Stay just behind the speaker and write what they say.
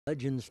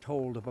Legends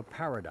told of a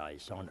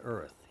paradise on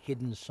Earth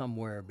hidden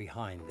somewhere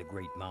behind the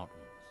great mountains.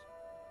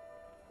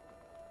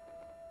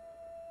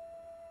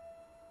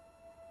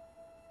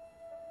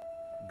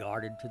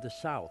 Guarded to the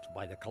south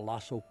by the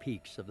colossal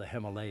peaks of the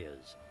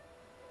Himalayas,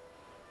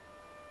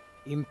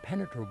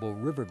 impenetrable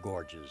river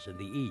gorges in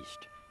the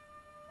east,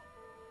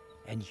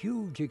 and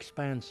huge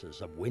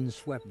expanses of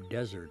windswept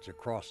deserts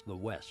across the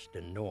west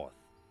and north.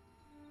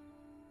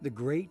 The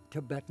Great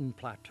Tibetan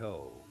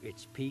Plateau,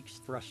 its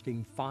peaks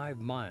thrusting 5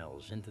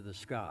 miles into the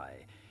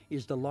sky,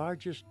 is the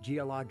largest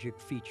geologic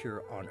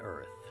feature on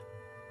Earth.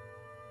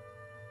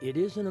 It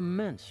is an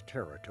immense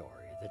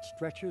territory that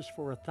stretches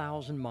for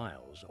 1,000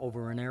 miles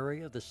over an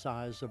area the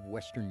size of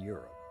Western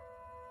Europe.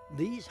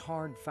 These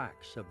hard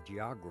facts of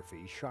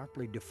geography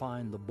sharply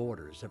define the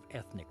borders of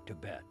ethnic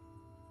Tibet.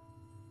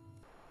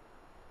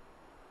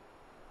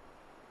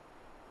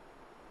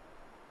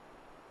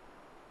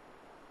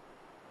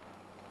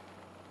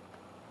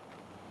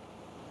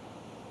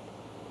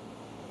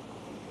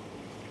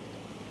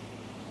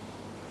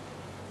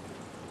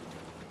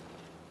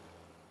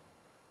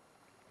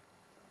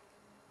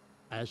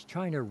 As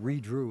China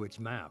redrew its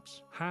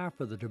maps,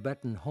 half of the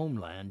Tibetan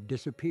homeland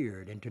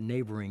disappeared into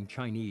neighboring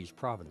Chinese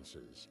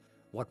provinces.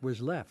 What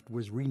was left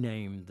was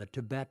renamed the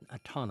Tibet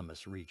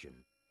Autonomous Region.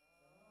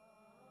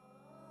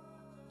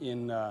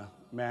 In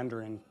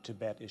Mandarin,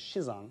 Tibet is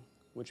Shizang,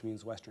 which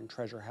means Western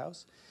Treasure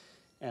House,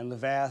 and the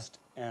vast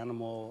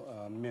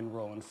animal,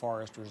 mineral, and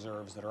forest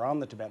reserves that are on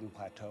the Tibetan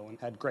Plateau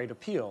had great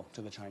appeal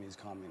to the Chinese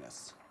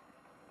communists.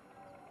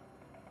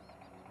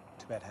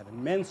 Tibet had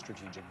immense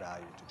strategic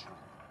value to China.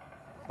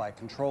 By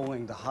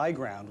controlling the high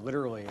ground,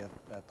 literally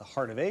at the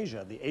heart of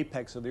Asia, the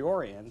apex of the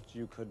Orient,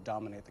 you could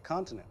dominate the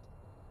continent.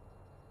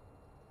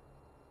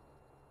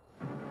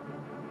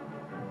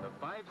 The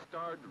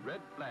 5-starred red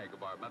flag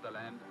of our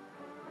motherland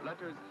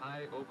flutters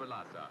high over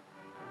Lhasa.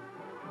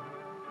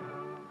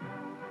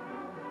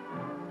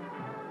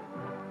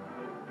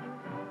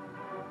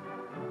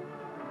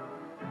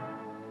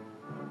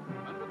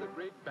 Under the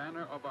great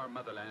banner of our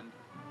motherland,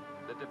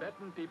 the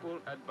Tibetan people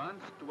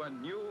advance to a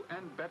new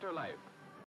and better life.